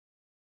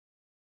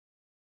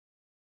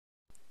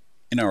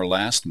In our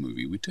last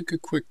movie, we took a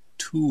quick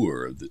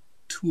tour of the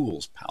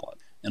Tools palette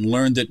and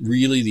learned that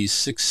really these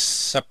 6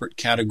 separate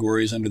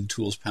categories under the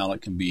Tools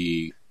palette can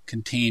be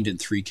contained in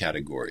 3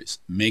 categories: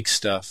 make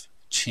stuff,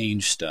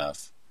 change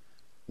stuff,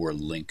 or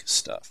link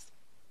stuff.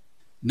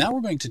 Now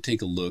we're going to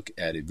take a look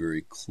at a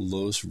very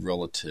close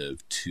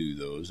relative to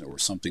those, or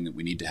something that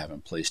we need to have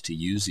in place to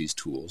use these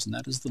tools, and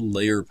that is the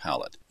layer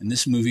palette. In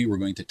this movie, we're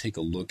going to take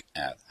a look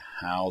at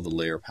how the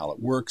layer palette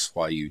works,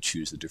 why you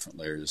choose the different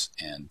layers,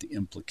 and the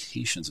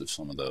implications of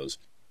some of those.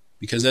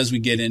 Because as we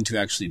get into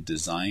actually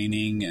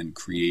designing and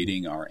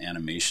creating our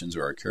animations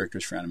or our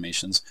characters for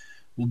animations,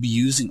 we'll be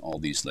using all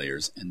these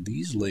layers, and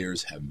these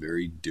layers have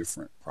very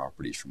different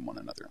properties from one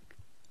another.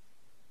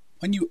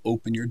 When you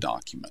open your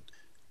document,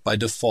 by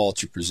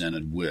default, you're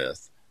presented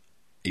with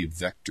a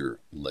vector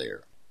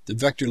layer. The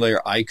vector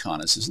layer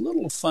icon is this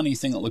little funny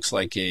thing that looks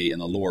like in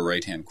the lower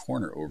right-hand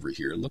corner over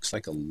here. It looks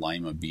like a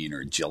lima bean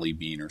or a jelly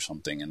bean or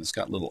something, and it's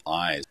got little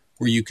eyes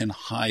where you can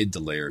hide the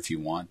layer if you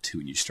want to,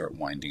 and you start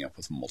winding up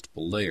with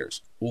multiple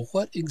layers. Well,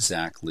 what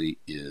exactly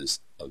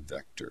is a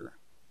vector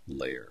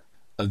layer?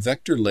 A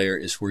vector layer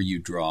is where you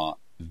draw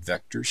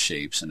vector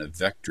shapes, and a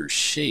vector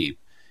shape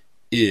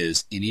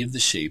is any of the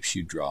shapes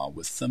you draw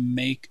with the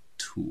Make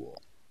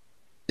tool.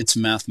 It's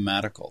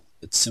mathematical.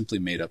 It's simply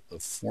made up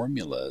of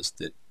formulas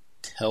that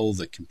tell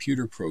the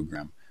computer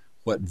program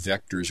what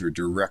vectors or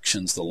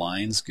directions the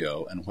lines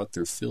go and what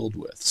they're filled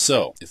with.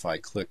 So if I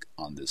click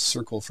on this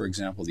circle, for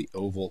example, the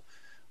oval,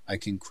 I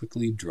can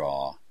quickly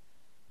draw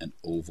an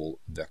oval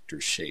vector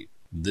shape.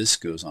 This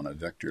goes on a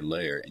vector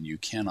layer, and you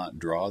cannot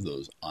draw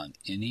those on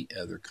any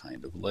other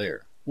kind of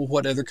layer. Well,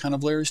 what other kind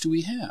of layers do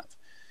we have?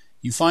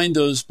 You find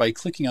those by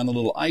clicking on the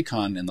little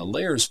icon in the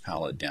Layers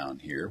palette down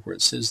here where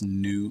it says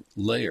New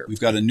Layer. We've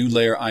got a New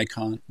Layer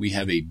icon. We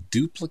have a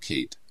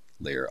Duplicate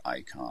Layer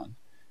icon.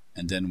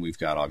 And then we've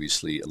got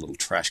obviously a little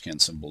trash can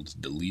symbol to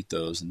delete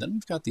those. And then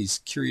we've got these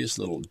curious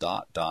little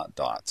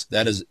dots.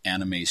 That is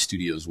Anime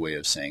Studio's way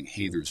of saying,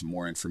 hey, there's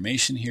more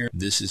information here.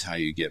 This is how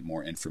you get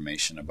more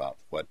information about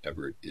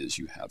whatever it is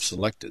you have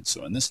selected.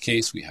 So in this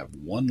case, we have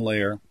one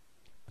layer.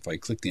 If I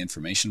click the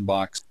information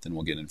box, then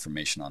we'll get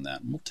information on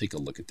that, and we'll take a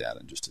look at that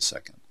in just a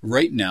second.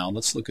 Right now,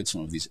 let's look at some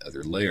of these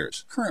other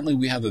layers. Currently,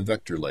 we have a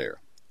vector layer.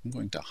 I'm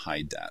going to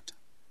hide that.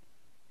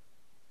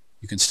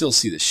 You can still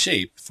see the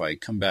shape if I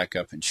come back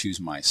up and choose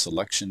my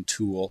selection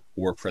tool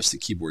or press the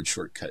keyboard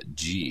shortcut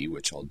G,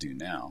 which I'll do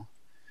now.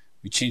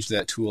 We change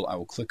that tool, I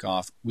will click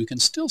off. We can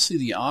still see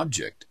the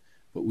object,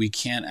 but we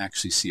can't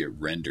actually see it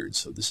rendered.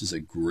 So this is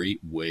a great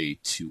way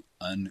to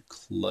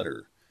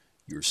unclutter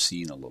your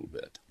scene a little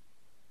bit.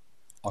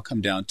 I'll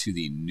come down to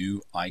the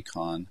new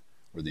icon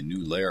or the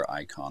new layer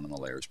icon on the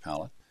Layers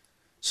palette.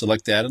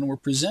 Select that, and we're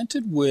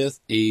presented with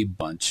a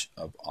bunch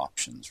of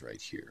options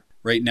right here.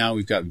 Right now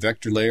we've got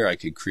vector layer. I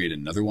could create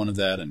another one of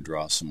that and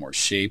draw some more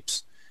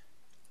shapes.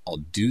 I'll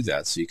do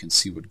that so you can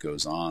see what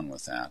goes on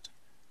with that.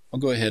 I'll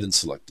go ahead and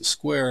select a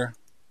square,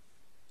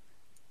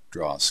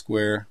 draw a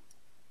square.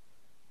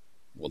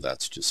 Well,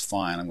 that's just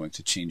fine. I'm going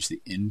to change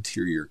the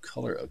interior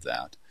color of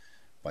that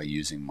by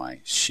using my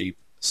Shape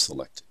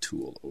Select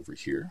tool over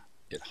here.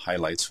 It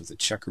highlights with a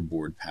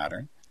checkerboard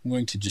pattern. I'm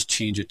going to just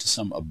change it to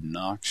some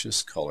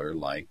obnoxious color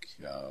like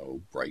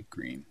bright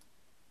green.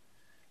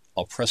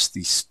 I'll press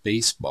the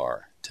space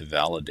bar to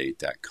validate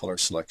that color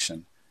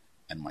selection,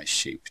 and my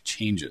shape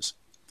changes.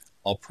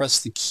 I'll press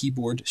the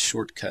keyboard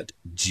shortcut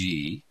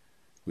G,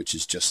 which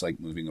is just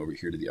like moving over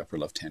here to the upper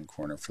left-hand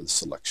corner for the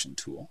selection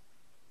tool.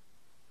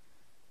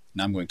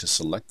 Now I'm going to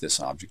select this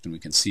object, and we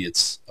can see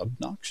it's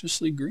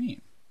obnoxiously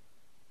green.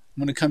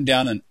 I'm going to come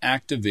down and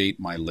activate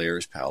my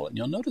Layers palette. And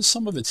you'll notice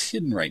some of it's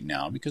hidden right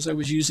now because I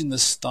was using the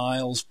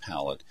Styles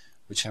palette,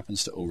 which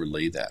happens to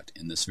overlay that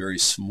in this very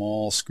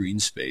small screen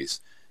space,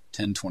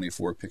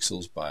 1024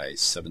 pixels by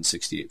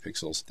 768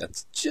 pixels.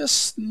 That's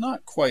just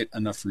not quite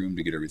enough room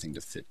to get everything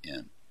to fit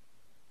in.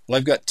 Well,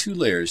 I've got 2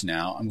 layers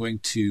now. I'm going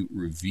to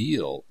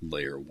reveal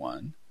layer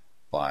 1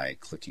 by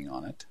clicking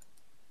on it.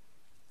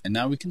 And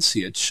now we can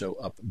see it show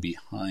up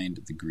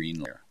behind the green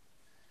layer.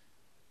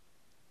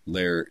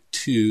 Layer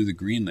 2, the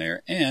green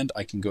layer, and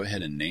I can go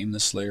ahead and name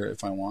this layer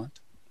if I want.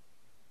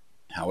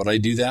 How would I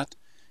do that?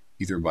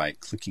 Either by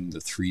clicking the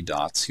 3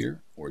 dots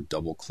here or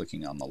double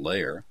clicking on the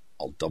layer.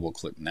 I'll double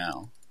click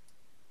now.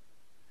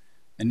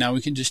 And now we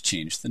can just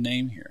change the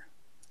name here.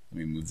 Let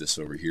me move this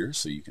over here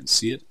so you can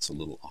see it. It's a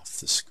little off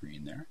the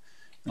screen there.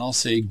 And I'll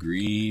say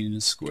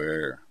green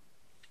square.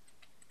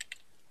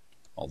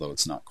 Although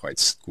it's not quite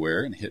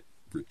square, and hit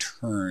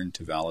return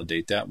to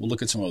validate that. We'll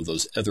look at some of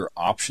those other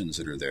options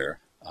that are there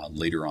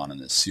later on in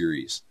this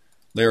series.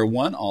 Layer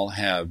 1, I'll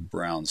have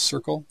brown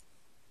circle.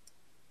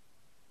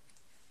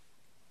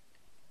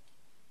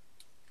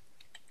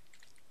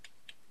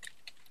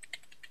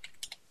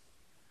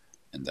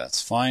 And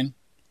that's fine.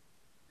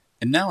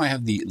 And now I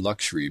have the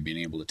luxury of being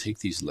able to take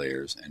these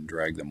layers and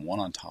drag them one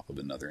on top of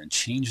another and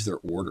change their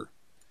order.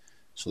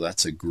 So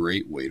that's a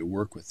great way to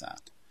work with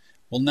that.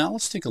 Well, now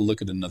let's take a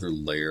look at another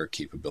layer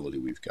capability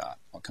we've got.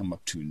 I'll come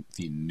up to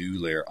the new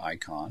layer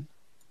icon,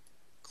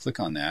 click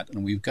on that,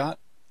 and we've got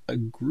a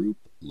group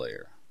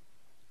layer.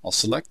 I'll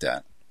select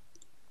that,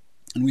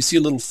 and we see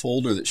a little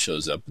folder that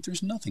shows up, but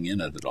there's nothing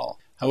in it at all.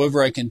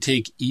 However, I can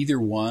take either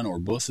one or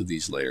both of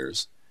these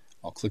layers,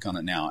 I'll click on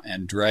it now,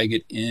 and drag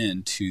it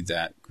into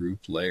that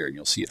group layer. And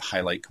you'll see it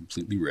highlight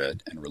completely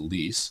red and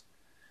release.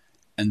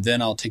 And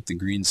then I'll take the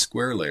green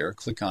square layer,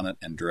 click on it,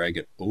 and drag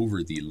it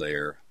over the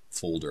layer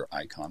folder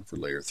icon for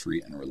layer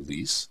 3 and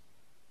release.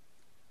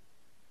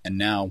 And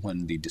now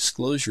when the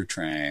disclosure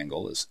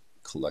triangle is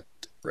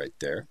clicked right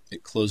there,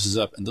 it closes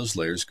up and those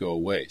layers go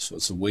away. So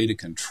it's a way to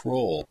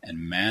control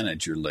and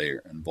manage your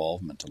layer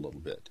involvement a little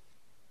bit.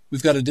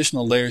 We've got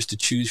additional layers to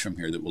choose from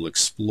here that we'll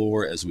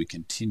explore as we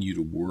continue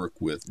to work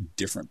with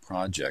different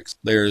projects.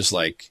 Layers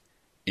like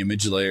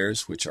image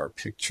layers, which are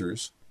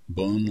pictures,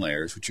 bone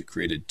layers, which are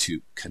created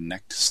to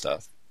connect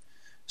stuff,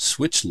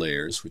 switch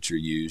layers, which are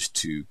used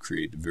to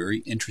create very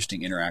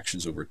interesting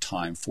interactions over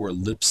time for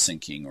lip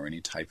syncing or any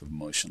type of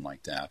motion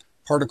like that,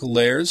 particle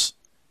layers,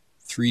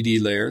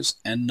 3D layers,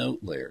 and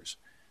note layers.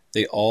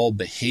 They all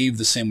behave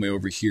the same way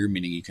over here,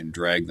 meaning you can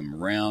drag them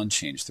around,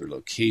 change their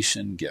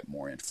location, get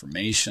more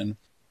information.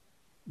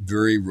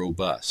 Very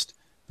robust.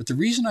 But the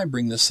reason I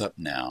bring this up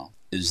now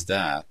is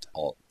that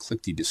I'll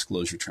click the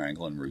disclosure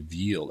triangle and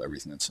reveal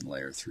everything that's in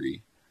layer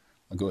 3.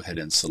 I'll go ahead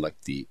and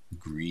select the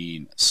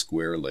green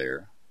square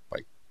layer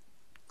by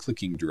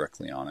clicking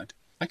directly on it.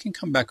 I can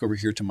come back over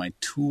here to my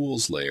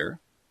tools layer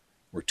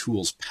or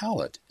tools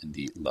palette in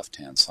the left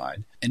hand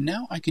side, and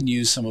now I can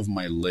use some of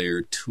my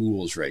layer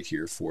tools right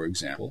here, for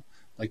example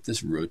like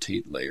this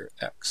rotate layer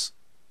X.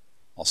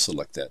 I'll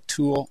select that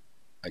tool,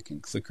 I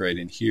can click right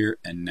in here,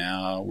 and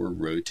now we're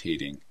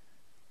rotating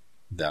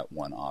that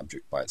one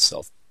object by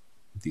itself,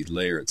 the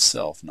layer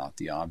itself, not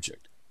the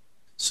object.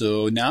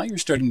 So now you're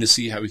starting to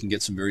see how we can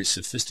get some very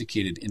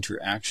sophisticated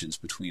interactions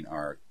between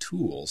our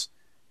tools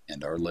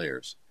and our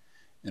layers.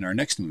 In our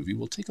next movie,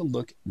 we'll take a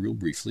look real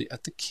briefly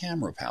at the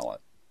camera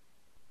palette.